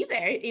have to be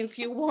there if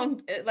you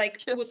want,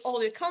 like Yes. with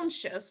all your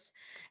conscious,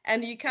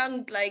 and you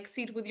can't like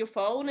sit with your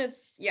phone.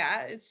 It's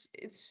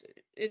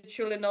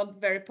surely not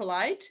very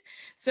polite.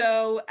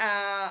 So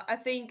I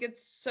think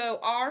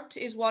art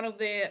is one of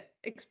the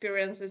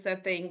experiences I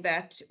think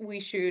that we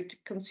should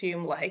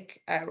consume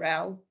like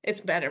IRL.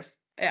 It's better,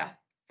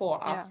 for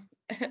Yeah. us,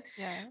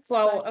 Yeah,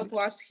 for exactly.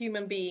 for us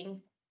human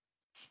beings.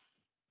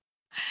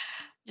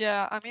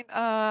 Yeah, I mean,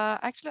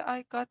 actually,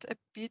 I got a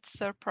bit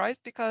surprised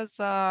because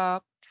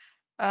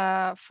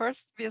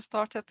first we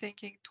started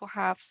thinking to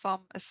have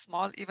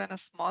even a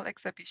small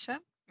exhibition,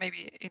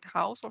 maybe in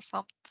house or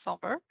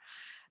somewhere.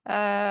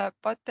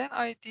 But then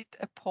I did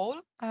a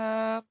poll,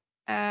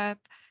 and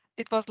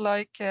it was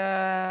like,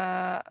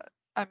 I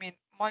mean,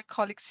 my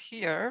colleagues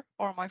here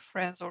or my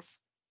friends or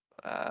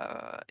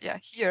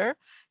here,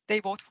 they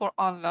vote for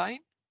online,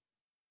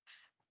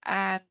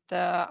 and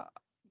the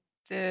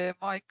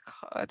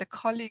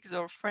colleagues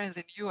or friends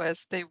in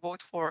US, they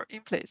vote for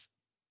in place,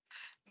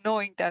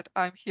 knowing that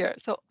I'm here.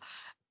 So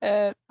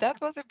that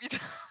was a bit.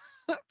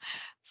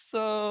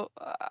 So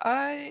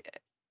I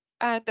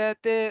and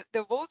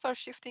the votes are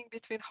shifting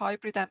between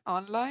hybrid and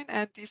online,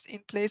 and this in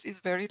place is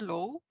very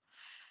low.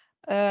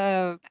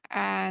 And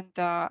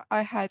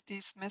I had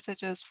these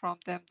messages from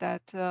them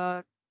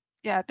that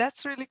yeah,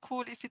 that's really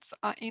cool if it's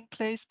in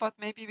place, but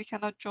maybe we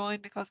cannot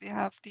join because we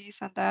have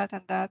this and that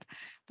and that.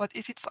 But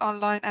if it's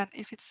online and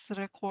if it's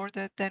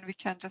recorded, then we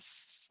can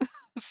just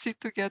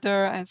sit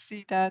together and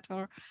see that,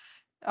 or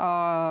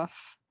uh,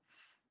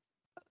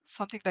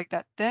 something like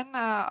that. Then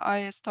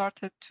I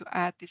started to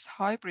add this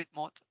hybrid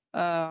mode,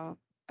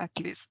 at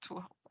least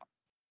to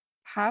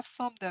have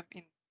some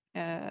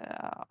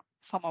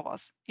of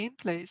us in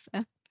place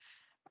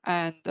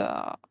and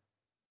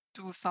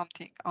do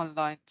something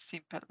online,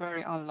 simple,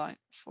 very online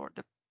for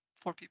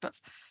people.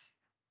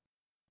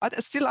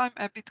 But still, I'm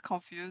a bit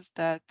confused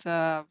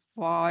that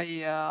why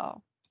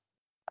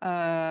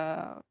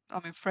I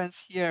mean friends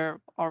here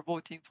are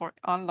voting for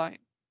online.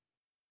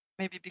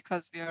 Maybe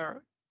because we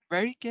are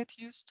very get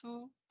used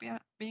to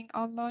being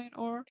online,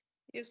 or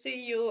You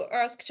see, you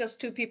ask just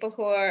two people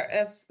who are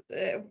as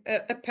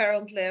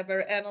apparently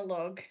very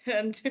analog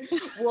and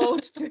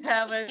vote to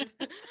have it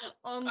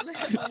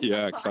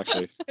Yeah,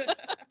 exactly.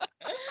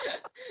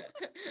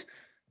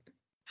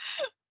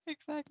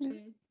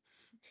 exactly.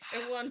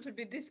 And want to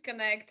be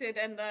disconnected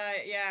and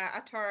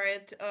a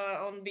turret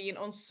on being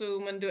on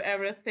Zoom and do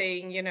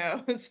everything,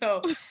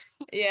 So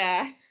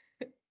yeah.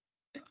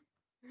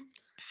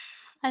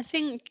 I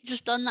think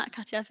just on that,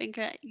 Katya, I think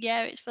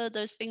yeah, it's one of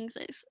those things.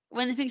 It's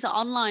when things are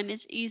online,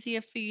 it's easier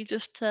for you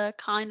just to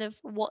kind of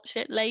watch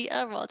it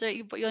later, or don't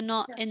you? But you're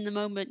not Yeah. in the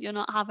moment. You're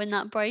not having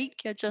that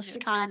break. You're just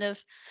Yes. kind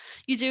of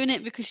you're doing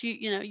it because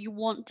you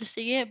want to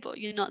see it, but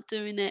you're not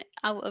doing it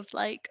out of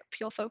like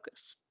pure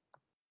focus.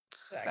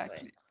 Exactly.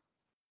 Exactly.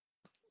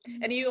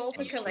 And you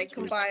also can 100% like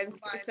agree. combine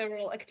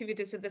several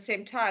activities at the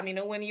same time.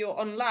 When you're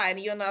online,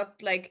 you're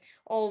not like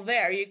all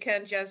there. You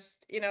can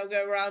just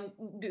go around,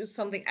 do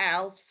something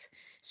else,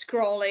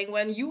 scrolling.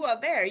 When you are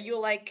there, you're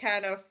like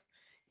kind of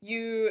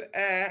you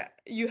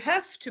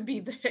have to be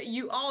there.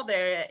 You are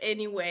there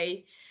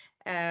anyway.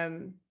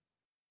 um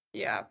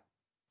yeah.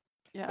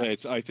 Yeah.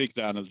 I think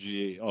the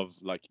analogy of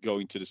like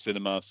going to the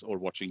cinemas or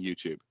watching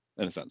YouTube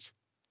in a sense.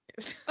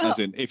 As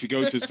in, if you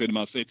go to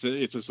cinemas, it's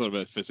a sort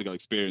of a physical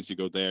experience. You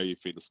go there, you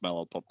feel the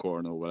smell of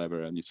popcorn or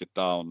whatever, and you sit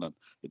down, and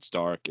it's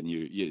dark, and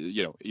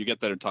you get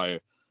that entire,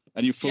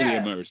 and you're fully Yeah.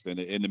 immersed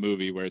in the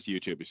movie. Whereas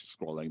YouTube is just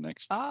scrolling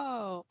next.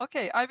 Oh,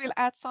 okay. I will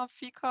add some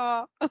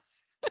fika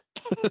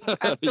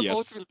and the vote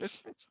Yes. will be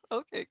switched.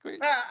 Okay, great.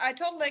 I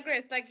totally agree.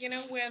 It's like,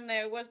 when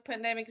there was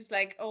pandemic, it's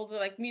like all the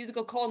like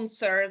musical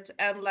concerts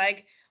and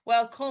like,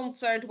 well,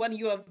 concert when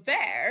you are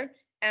there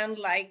and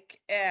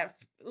like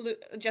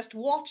just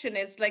watching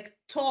it's like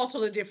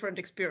totally different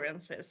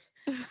experiences.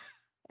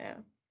 Yeah.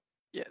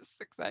 Yes,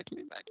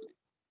 exactly.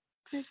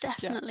 It Yeah.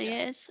 definitely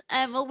is.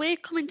 Well, we're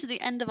coming to the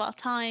end of our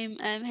time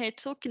here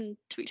talking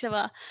to each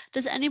other.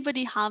 Does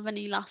anybody have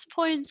any last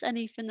points,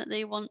 anything that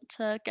they want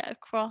to get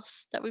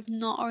across that we've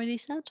not already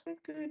said?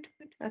 Good.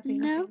 I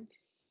think. No?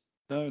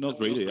 No, not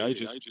really. I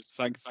just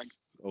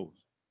thanks. Oh,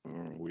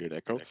 weird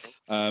echo.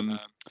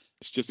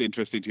 It's just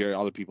interesting to hear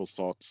other people's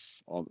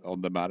thoughts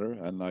on the matter,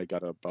 and I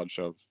got a bunch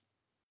of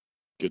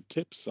good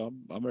tips. So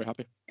I'm very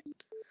happy.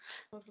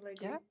 Totally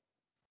agree. Yeah.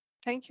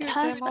 Thank you,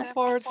 Gemma, Perfect.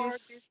 for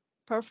this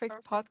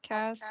perfect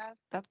podcast.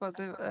 That was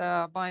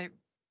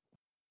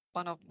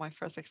one of my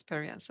first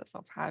experiences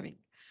of having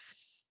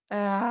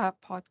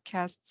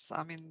podcasts.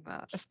 I mean,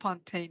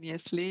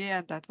 spontaneously,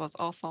 and that was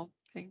awesome.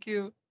 Thank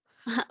you.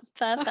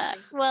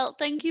 Perfect. Well,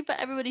 thank you for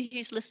everybody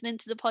who's listening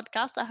to the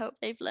podcast. I hope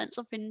they've learned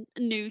something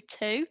new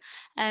too.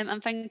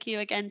 And thank you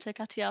again to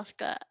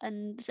Katiaska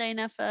and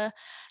Zaina for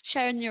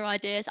sharing your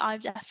ideas.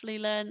 I've definitely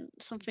learned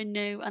something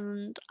new,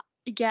 and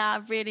yeah,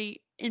 I've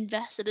really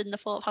invested in the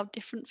thought of how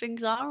different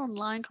things are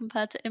online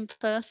compared to in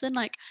person.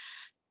 Like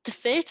the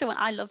theatre one,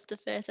 I love the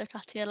theatre,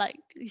 Katya. Like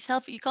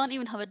yourself, you can't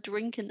even have a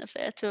drink in the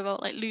theatre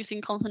without like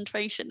losing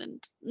concentration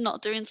and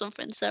not doing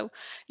something. So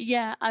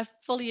yeah, I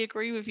fully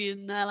agree with you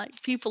in there.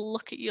 Like people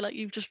look at you like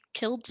you've just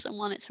killed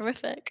someone. It's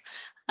horrific.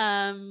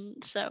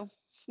 So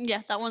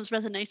yeah, that one's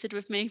resonated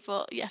with me.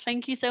 But yeah,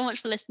 thank you so much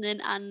for listening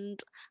and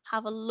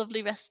have a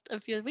lovely rest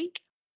of your week.